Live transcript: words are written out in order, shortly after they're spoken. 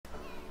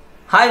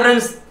Hi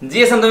friends,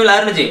 GSM Tamil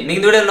Arunvijay.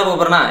 இன்னைக்கு video என்ன பார்க்க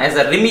போறேன்னா as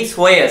a remix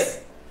OS,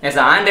 as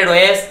a Android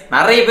OS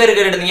நிறைய பேர்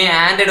கேட்டிருந்தீங்க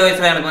Android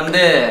OSல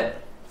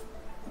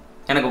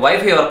எனக்கு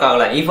Wi-Fi ஒர்க்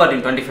ஆகல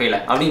E1425 ல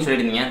அப்படினு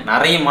சொல்லிருந்தீங்க.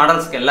 நிறைய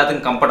மாடல்ஸ்க்கு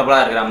எல்லாத்துக்கும் கம்ஃபர்ட்டபிளா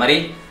இருக்கிற மாதிரி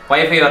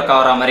Wi-Fi ஒர்க்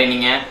ஆகுற மாதிரி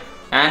நீங்க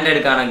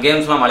Androidக்கான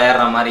கேம்ஸ்லாம்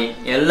விளையாடுற மாதிரி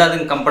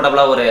எல்லாத்துக்கும்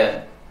கம்ஃபர்ட்டபிளா ஒரு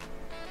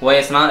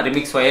OSனா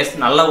remix OS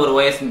நல்ல ஒரு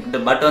OS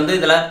பட்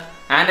இதுல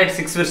Android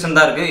 6 வெர்ஷன்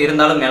தான் இருக்கு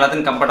இருந்தாலும்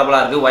எல்லாத்துக்கும் கம்ஃபர்ட்டபிளா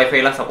இருக்கு Wi-Fi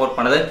எல்லாம் சப்போர்ட்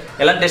பண்ணுது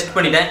எல்லாம் டெஸ்ட்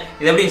பண்ணிட்டேன்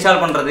இது எப்படி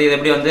இன்ஸ்டால் பண்றது இது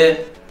எப்படி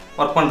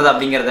வர்க் பண்றது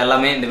அப்படிங்கறது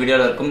எல்லாமே இந்த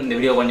வீடியோல இருக்கும் இந்த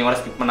வீடியோ கொஞ்சம் கூட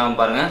ஸ்கிப் பண்ணாம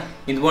பாருங்க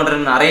இது போன்ற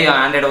நிறைய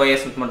Android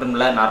OS மட்டும்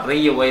இல்ல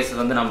நிறைய OS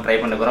நாம ட்ரை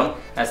பண்ண போறோம்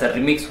as a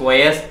remix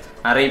OS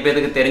நிறைய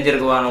பேருக்கு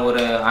தெரிஞ்சிருக்குவான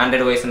ஒரு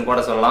Android OS ன்னு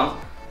கூட சொல்லலாம்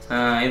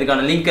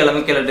இதுக்கான லிங்க்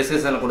எல்லாமே கீழ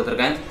டிஸ்கிரிப்ஷன்ல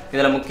கொடுத்திருக்கேன்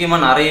இதல முக்கியமா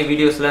நிறைய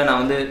வீடியோஸ்ல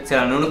நான்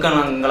சில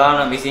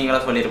நுணுக்கங்களான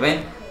விஷயங்களை சொல்லிருப்பேன்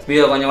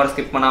வீடியோ கொஞ்சம் கூட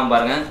ஸ்கிப் பண்ணாம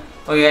பாருங்க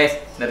ஓகே गाइस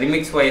இந்த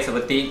remix OS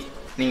பத்தி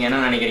நீங்க என்ன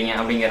நினைக்கிறீங்க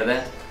அப்படிங்கறத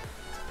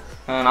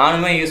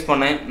நானுமே யூஸ்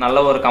பண்ணேன் நல்ல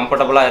ஒரு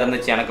கம்ஃபர்ட்டபிளா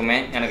இருந்துச்சு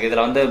எனக்கு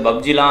இதல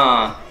PUBGலாம்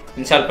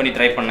இன்ஸ்டால் பண்ணி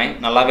ட்ரை பண்ணேன்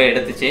நல்லாவே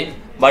எடுத்துச்சு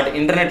பட்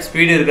இன்டர்நெட்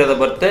ஸ்பீடு இருக்குறத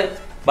பொறுத்து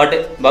but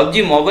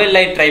PUBG mobile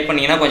light try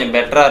பண்ணீங்கன்னா கொஞ்சம்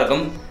பெட்டரா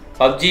இருக்கும்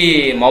PUBG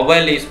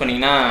மொபைல் யூஸ்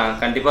பண்ணீங்கன்னா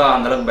கண்டிப்பா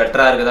அந்த அளவுக்கு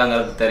பெட்டரா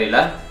இருக்குதாங்கிறது தெரியல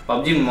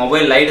PUBG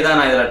மொபைல் லைட் தான்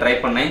நான் இதல ட்ரை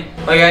பண்ணேன்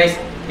ஓகே गाइस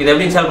இது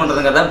எப்படி இன்ஸ்டால்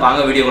பண்றதுங்கறத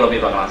வாங்க வீடியோக்குள்ள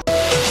போய் பார்க்கலாம்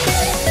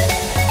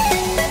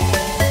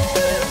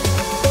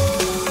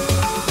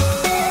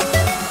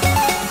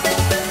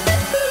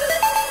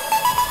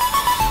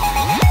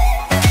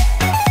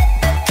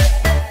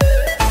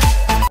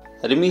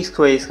remix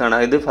OS கான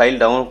இது ஃபைல்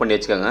டவுன்லோட் பண்ணி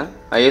வச்சுக்கோங்க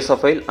ISO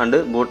ஃபைல் and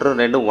booter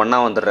ரெண்டும் ஒண்ணா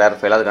வந்து rare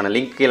ஃபைல் அதுக்கான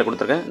லிங்க் கீழ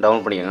கொடுத்திருக்கேன்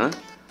டவுன்லோட் பண்ணிக்கோங்க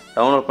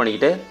டவுன்லோட்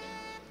பண்ணிக்கிட்டு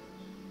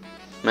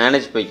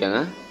மேனேஜ் போய்க்கோங்க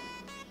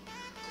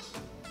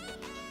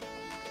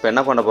இப்போ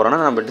என்ன பண்ண போறோம்னா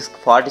நம்ம டிஸ்க்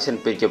பார்ட்டிஷன்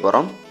பிரிக்க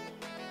போறோம்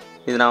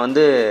இது நான்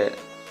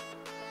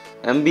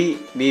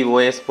MBB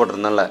OS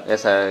போட்டுறேன்ல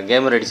as a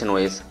gamer edition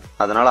OS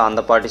அதனால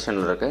அந்த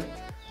பார்ட்டிஷன்ல இருக்கு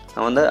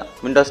நான்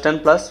Windows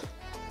 10 Plus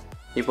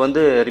இப்போ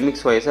remix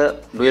OS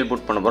dual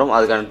boot பண்ண போறோம்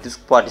அதுக்கான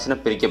disk partition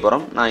பிரிக்க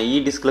போறோம் நான் E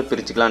diskல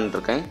பிரிச்சுக்கலாம்னு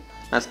இருக்கேன்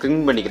நான்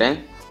ஸ்கிரீன் பண்ணிக்கிறேன்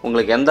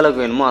உங்களுக்கு எந்த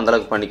அளவுக்கு வேணுமோ அந்த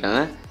அளவுக்கு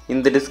பண்ணிக்கங்க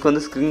இந்த disk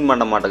ஸ்கிரீன்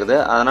பண்ண மாட்டேங்குது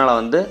அதனால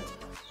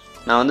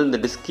நான் இந்த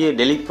disk-ஐ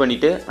delete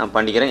பண்ணிட்டு நான்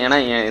பண்ணிக்கிறேன் ஏனா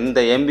இந்த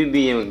MBB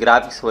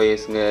graphics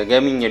OS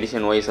gaming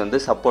edition OS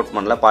support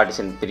பண்ணல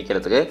பார்ட்டிஷன்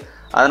பிரிக்கிறதுக்கு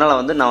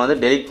அதனால நான்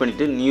delete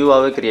பண்ணிட்டு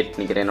நியூவாவே கிரியேட்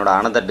பண்ணிக்கிறேன் என்னோட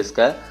another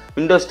disk-ஐ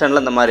Windows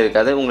 10ல இந்த மாதிரி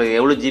இருக்காது உங்களுக்கு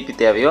எவ்வளவு GB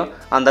தேவையோ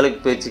அந்த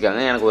அளவுக்கு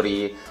பிரிச்சுக்கங்க எனக்கு ஒரு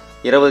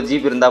 20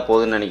 GB இருந்தா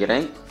போதும்னு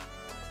நினைக்கிறேன்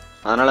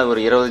அதனால ஒரு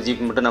 20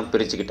 GB மட்டும் நான்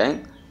பிரிச்சுக்கிட்டேன்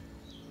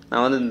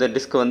நான் இந்த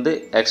டிஸ்க்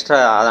எக்ஸ்ட்ரா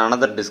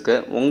another disk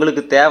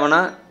உங்களுக்கு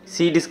தேவனா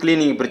C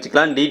diskலயும் நீங்க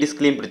பிரிச்சுக்கலாம் D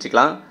diskலயும்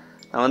பிரிச்சுக்கலாம்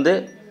நான்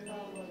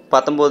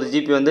 19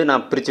 GB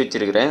நான் பிரிச்சு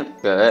வச்சிருக்கேன்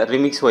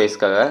remix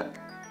OS-க்காக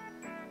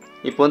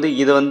இப்போ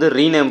இத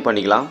ரீநேம்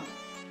பண்ணிக்கலாம்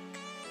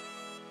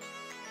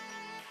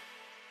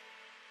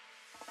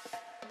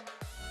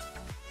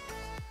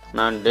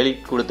நான்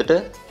delete கொடுத்துட்டு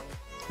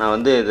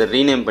நான் இத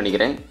ரீநேம்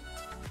பண்ணிக்கிறேன்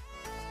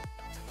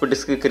இப்போ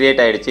disk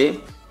கிரியேட் ஆயிடுச்சு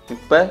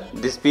இப்போ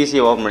this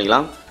PC ஓபன்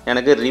பண்ணிக்கலாம்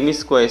எனக்கு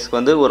remix OS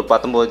ஒரு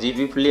 19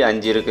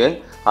 GB.5 இருக்கு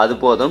அது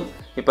போதும்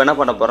இப்போ என்ன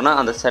பண்ண போறேன்னா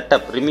அந்த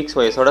செட்டப் remix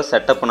OS ஓட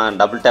செட்டப்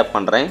நான் டபுள் டாப்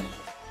பண்றேன்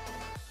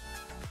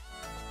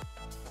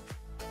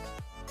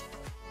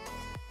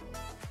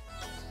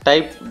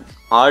டைப்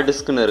hard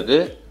disk ன்னு இருக்கு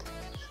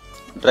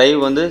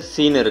drive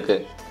C ன்னு இருக்கு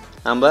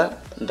நம்ம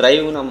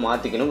drive நம்ம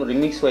மாத்திக்கணும்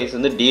remix OS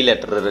D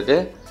letter இருக்கு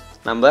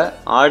நம்ம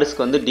hard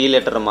disk D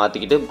letter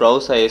மாத்திக்கிட்டு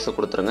browse ISO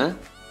கொடுத்துருங்க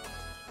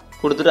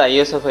கொடுத்துட்டு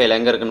ISO ஃபைல்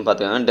எங்க இருக்குன்னு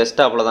பாத்துக்கங்க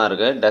டெஸ்க்டாப்ல தான்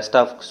இருக்கு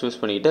டெஸ்க்டாப் चूஸ்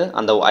பண்ணிட்டு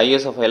அந்த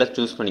ISO ஃபைலை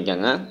चूஸ்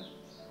பண்ணிக்கங்க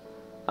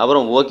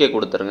அப்புறம் ஓகே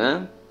கொடுத்துருங்க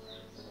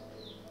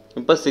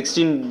இப்போ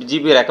 16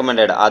 GB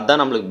ரெக்கமெண்டட்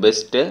அதான் நமக்கு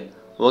பெஸ்ட்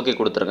ஓகே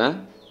கொடுத்துருங்க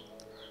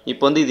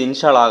இப்போ இது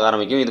இன்ஸ்டால் ஆக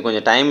ஆரம்பிக்கும் இது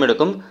கொஞ்சம் டைம்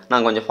எடுக்கும்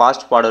நான் கொஞ்சம்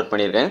ஃபாஸ்ட் ஃபார்வர்ட்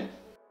பண்ணிருக்கேன்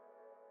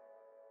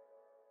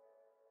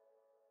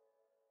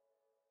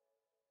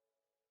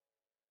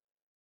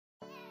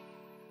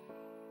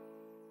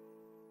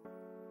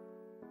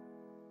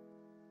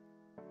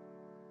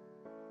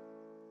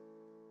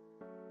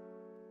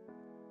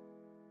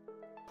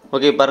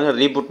ஓகே பாருங்க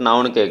ரீபூட்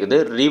நவுன்னு கேக்குது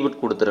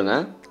ரீபூட் கொடுத்துருங்க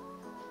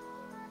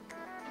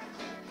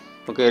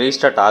ஓகே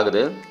ரீஸ்டார்ட்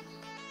ஆகுது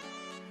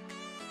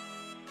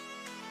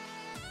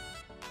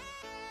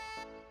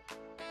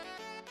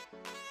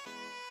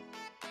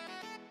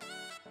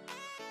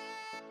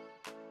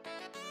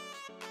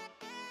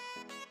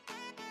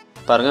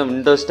பாருங்க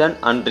Windows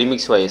 10 and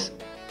remix OS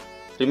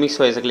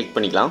click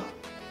பண்ணிக்கலாம்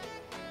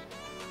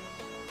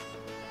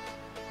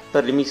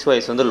இப்போ remix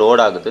OS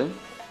லோட் ஆகுது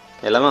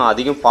எல்லாமே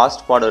அதிகம்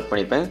ஃபாஸ்ட் ஃபார்வர்ட்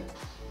பண்ணிப்பேன்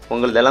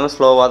உங்களுக்கு எல்லாமே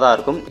ஸ்லோவா தான்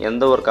இருக்கும்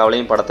எந்த ஒரு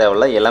கவலையும் பட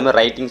தேவையில்லை எல்லாமே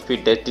ரைட்டிங்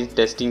ஸ்பீட்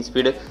டெஸ்டிங்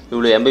ஸ்பீட்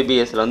இவ்வளவு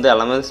MBBS ல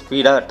எல்லாமே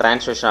ஸ்பீடா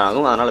ட்ரான்ஸ்லேஷன்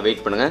ஆகும் அதனால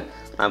வெயிட் பண்ணுங்க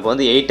நான் இப்போ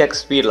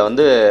 8x ஸ்பீட்ல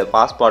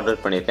ஃபாஸ்ட்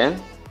ஃபார்வர்ட் பண்ணிட்டேன்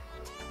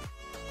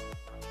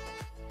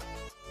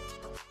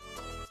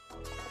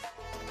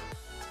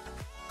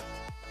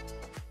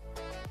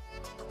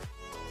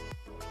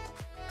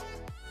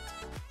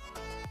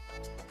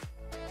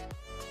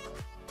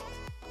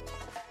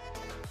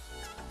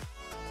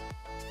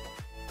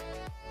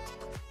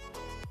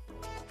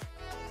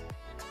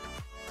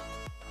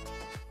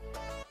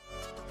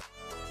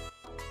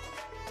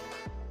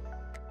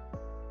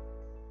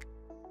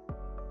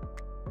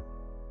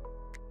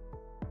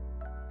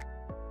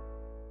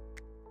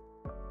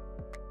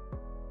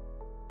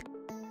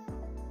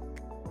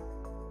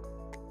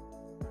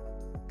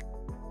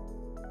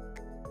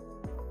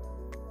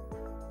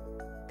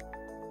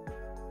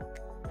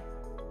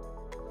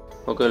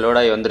ஓகே, லோட்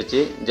ஆகி வந்துருச்சு.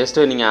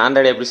 ஜஸ்ட்டு நீங்கள்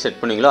ஆண்ட்ராய்டு எப்படி செட்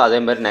பண்ணீங்களோ அதே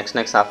மாதிரி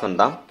நெக்ஸ்ட் ஆப்ஷன்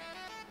தான்.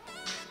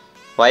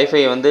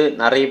 வைஃபை வந்து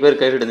நிறைய பேர்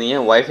கேட்டுருந்தீங்க,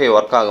 வைஃபை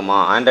ஒர்க் ஆகுமா,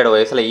 ஆண்ட்ராய்டு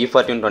OSல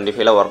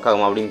E1425 ஒர்க்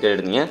ஆகுமா அப்படின்னு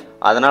கேட்டுருந்தீங்க.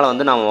 அதனால்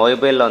வந்து நான்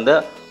மொபைலில் வந்து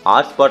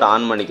ஹாட்ஸ்பாட்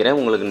ஆன் பண்ணிக்கிறேன்.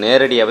 உங்களுக்கு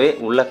நேரடியாகவே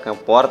உள்ளே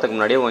போகிறதுக்கு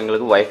முன்னாடியே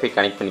உங்களுக்கு வைஃபை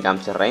கனெக்ட் பண்ணி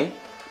காமிச்சிட்றேன்.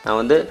 நான்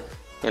வந்து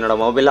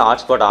என்னோடய மொபைலில்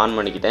ஹாட்ஸ்பாட் ஆன்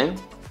பண்ணிக்கிட்டேன்.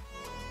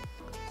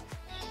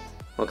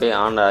 ஓகே,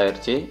 ஆன்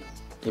ஆகிடுச்சு.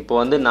 இப்போ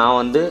வந்து நான்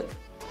வந்து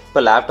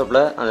இப்போ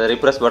லேப்டாப்பில் அந்த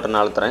ரிப்ரெஸ் பட்டன்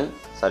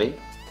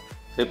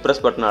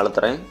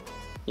அழுத்துறேன்.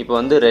 இப்போ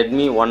வந்து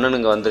ரெட்மி 1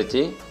 இங்கே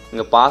வந்துருச்சு.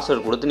 இங்கே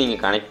பாஸ்வேர்டு கொடுத்து நீங்கள்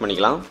கனெக்ட்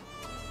பண்ணிக்கலாம்.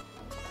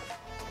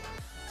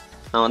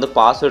 நான் வந்து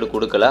பாஸ்வேர்டு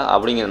கொடுக்கல,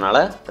 அப்படிங்கிறதுனால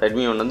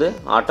ரெட்மி 1 வந்து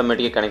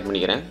ஆட்டோமேட்டிக்காக கனெக்ட்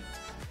பண்ணிக்கிறேன்.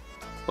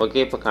 ஓகே,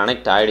 இப்போ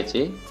கனெக்ட்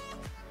ஆகிடுச்சு.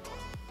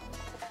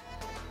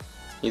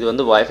 இது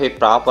வந்து வைஃபை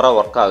ப்ராப்பராக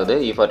ஒர்க் ஆகுது.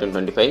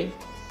 E1425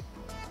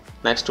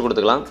 நெக்ஸ்ட்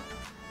கொடுத்துக்கலாம்.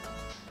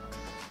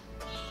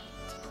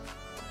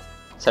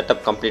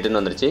 செட்டப் கம்ப்ளீட்டுன்னு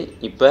வந்துருச்சு.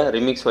 இப்போ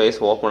ரிமிக்ஸ் OS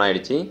ஓப்பன்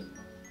ஆகிடுச்சு.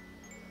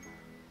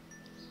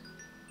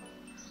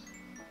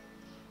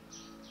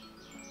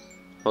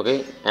 ஓகே,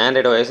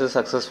 ஆண்ட்ராய்டு OS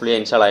சக்ஸஸ்ஃபுல்லியாக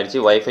இன்ஸ்டால் ஆகிடுச்சு.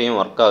 வைஃபையும்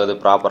ஒர்க் ஆகுது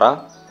ப்ராப்பராக.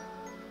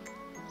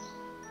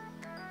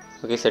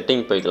 ஓகே,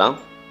 செட்டிங் போய்க்கலாம்.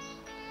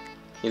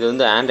 இது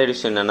வந்து ஆண்ட்ராய்டு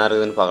விஷன் என்ன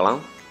இருக்குதுன்னு பார்க்கலாம்.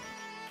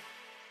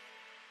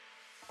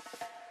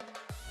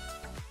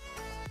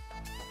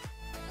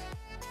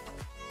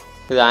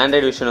 இது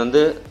ஆண்ட்ராய்டு விஷன்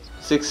வந்து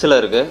 6ல்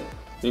இருக்குது.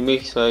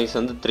 ரிமிக்ஸ் OS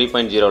வந்து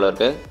 3.0ல்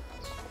இருக்குது.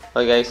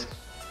 ஓகே கைஸ்,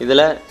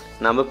 இதில்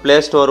நம்ம ப்ளே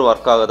ஸ்டோர்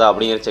ஒர்க் ஆகுதா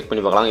அப்படிங்கிறத செக்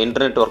பண்ணி பார்க்கலாம்.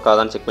 இன்டர்நெட் ஒர்க்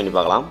ஆகுதான்னு செக் பண்ணி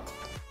பார்க்கலாம்.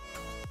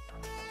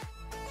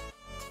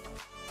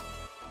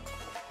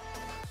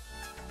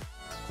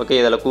 ஓகே,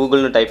 இதில்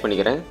கூகுள்னு டைப்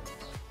பண்ணிக்கிறேன்.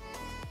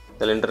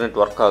 இதில்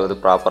இன்டர்நெட் ஒர்க் ஆகுது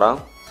ப்ராப்பராக,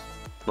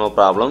 நோ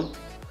ப்ராப்ளம்.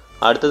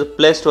 அடுத்தது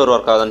ப்ளே ஸ்டோர்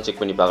ஒர்க் ஆகுதான்னு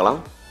செக் பண்ணி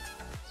பார்க்கலாம்.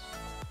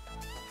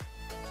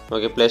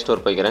 ஓகே, ப்ளே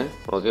ஸ்டோர் போய்க்கிறேன்.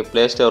 ஓகே,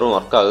 ப்ளே ஸ்டோரும்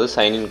ஒர்க் ஆகுது.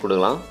 சைன்இன்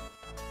கொடுக்கலாம்.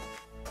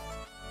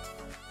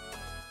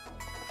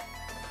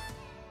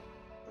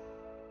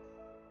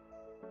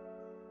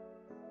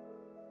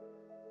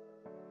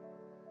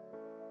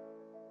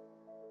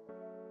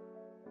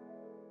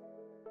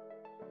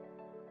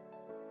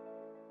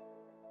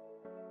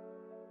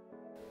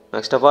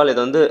 நெக்ஸ்ட் ஆஃப் ஆல்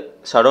இதை வந்து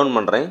ஷட் டவுன்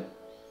பண்ணுறேன்.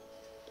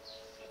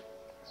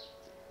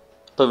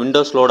 இப்போ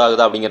விண்டோஸ் லோட்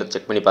ஆகுதா அப்படிங்கிறத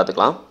செக் பண்ணி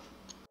பார்த்துக்கலாம்.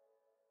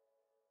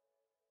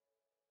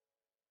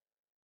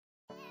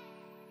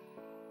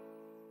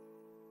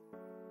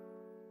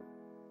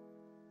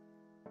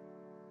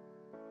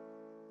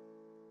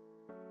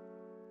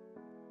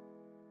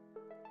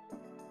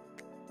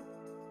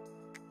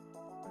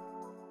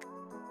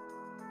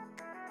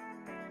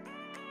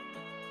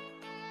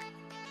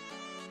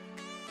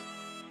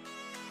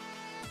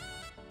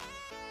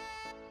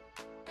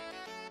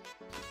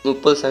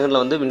 முப்பது செகண்டில்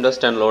வந்து விண்டோஸ்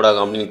 10 லோட்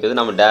ஆகும் அப்படின்னு இருக்குது.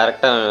 நம்ம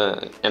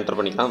டேரெக்டாக என்டர்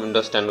பண்ணிக்கலாம்.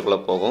 விண்டோஸ் 10க்குள்ளே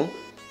போகும்.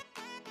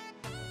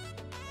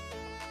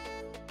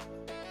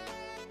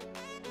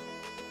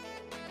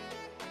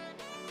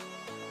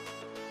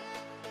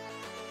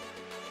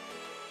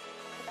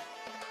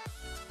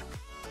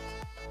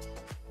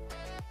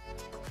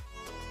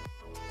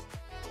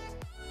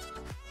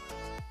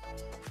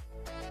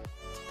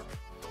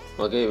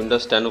 ஓகே,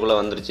 விண்டோஸ் 10க்குள்ளே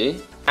வந்துருச்சு.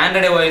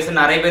 ஆண்ட்ராய்டு OS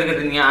நிறைய பேர்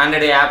கேட்டிருந்தீங்க,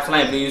 ஆண்ட்ராய்டு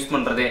ஆப்ஸ்லாம் எப்படி யூஸ்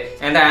பண்ணுறது,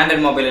 என்கிட்ட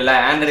ஆண்ட்ராய்டு மொபைல் இல்லை,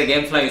 ஆண்ட்ராய்டு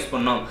கேம்ஸ்லாம் யூஸ்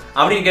பண்ணணும்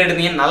அப்படின்னு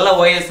கேட்டிருந்தீங்க. நல்ல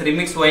OS,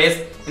 ரிமிக்ஸ் OS,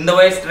 இந்த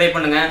OS ட்ரை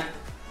பண்ணுங்கள்.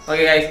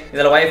 ஓகே கைஸ்,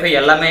 இதில் வைஃபை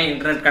எல்லாமே,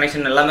 இன்டர்நெட்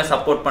கனெக்ஷன் எல்லாமே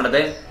சப்போர்ட்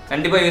பண்ணுறது.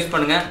 கண்டிப்பாக யூஸ்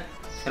பண்ணுங்கள்.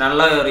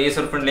 நல்லா ஒரு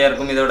யூசர் ஃப்ரெண்ட்லியாக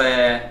இருக்கும். இதோட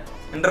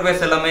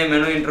இன்டர்ஃபேஸ் எல்லாமே,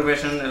 மெனு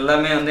இன்டர்ஃபேஷன்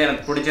எல்லாமே வந்து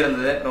எனக்கு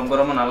பிடிச்சிருந்தது.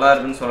 ரொம்ப நல்லா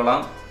இருக்குன்னு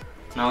சொல்லலாம்.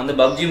 நான் வந்து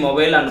PUBG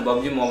mobile and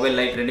PUBG mobile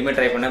light ரெண்டுமே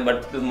ட்ரை பண்ணேன்.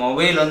 பட்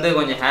மொபைல் வந்து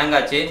கொஞ்சம் ஹேங்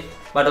ஆச்சு.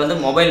 பட் வந்து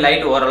மொபைல்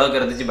லைட் ஓரளவுக்கு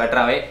இருந்துச்சு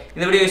பெட்டராகவே.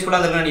 இந்த வீடியோ யூஸ்ஃபுல்லாக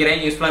இருக்குன்னு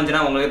நினைக்கிறேன். யூஸ்ஃபுல்லாக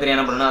இருந்துச்சுன்னா உங்களுக்கு தெரியும்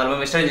என்ன பண்ணணும். அதில்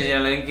MrArunvijay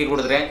Channel லிங்க்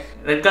கொடுத்துருக்கேன்.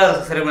 ரெட் கலர்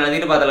சப்ஸ்கிரைப்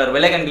பண்ணிட்டு பார்த்தால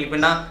வெள்ளைக்கன் கிளிக்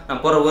பண்ணால்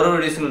நான் போகிற ஒரு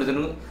வீடியோஸ்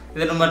எடுத்துருக்கும்.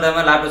 இது மட்டும்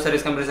லேப்டாப்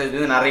சர்வீஸ், கம்ப்யூட்டர்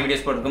சர்வீஸ் நிறைய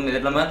வீடியோஸ் போட்டுருக்கும். இது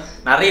இல்லாமல்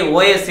நிறைய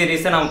OS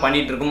சீரிஸை நம்ம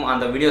பண்ணிட்டு இருக்கோம்.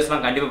 அந்த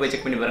வீடியோஸ்லாம் கண்டிப்பாக போய்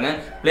செக் பண்ணி பாருங்கள்.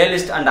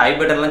 பிளேலிஸ்ட் அண்ட் ஐ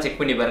பட்டன்லாம் செக்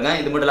பண்ணி பாருங்கள்.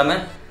 இது மட்டும்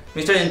இல்லாமல்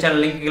MrArunvijay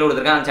Channel லிங்க் கீழே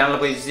கொடுத்துருக்கேன். அந்த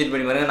சேனலில் போய் விசிட்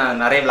பண்ணி பாருங்கள்.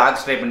 நான் நிறைய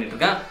vlogs ட்ரை பண்ணிட்டு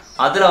இருக்கேன்.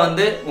 அதில்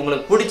வந்து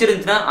உங்களுக்கு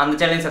பிடிச்சிருந்துச்சுன்னா அந்த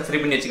சேனலையும்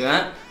சப்ஸ்கிரைப் பண்ணி வச்சுக்கோங்க.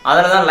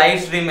 அதில் தான் லைவ்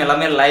ஸ்ட்ரீம்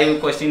எல்லாமே, லைவ்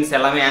கொஸ்டின்ஸ்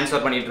எல்லாமே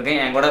ஆன்சர் பண்ணிட்டு இருக்கேன்.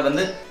 என் கூட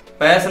வந்து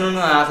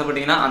பேசணும்னு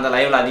ஆசைப்பட்டீங்கன்னா அந்த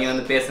லைவில் அதிகம்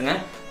வந்து பேசுங்க.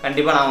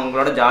 கண்டிப்பாக நான்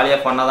உங்களோட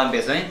ஜாலியாக பண்ணால் தான்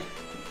பேசுவேன்.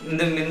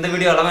 இந்த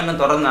வீடியோ எல்லாமே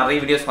இன்னும் தொடர்ந்து நிறைய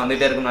வீடியோஸ்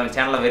வந்துகிட்டே இருக்கும் நம்ம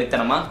சேனலில்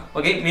வெறித்தனமாக.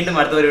 ஓகே, மீண்டும்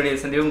அடுத்த ஒரு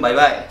வீடியோ சந்திப்போம். Bye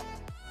bye.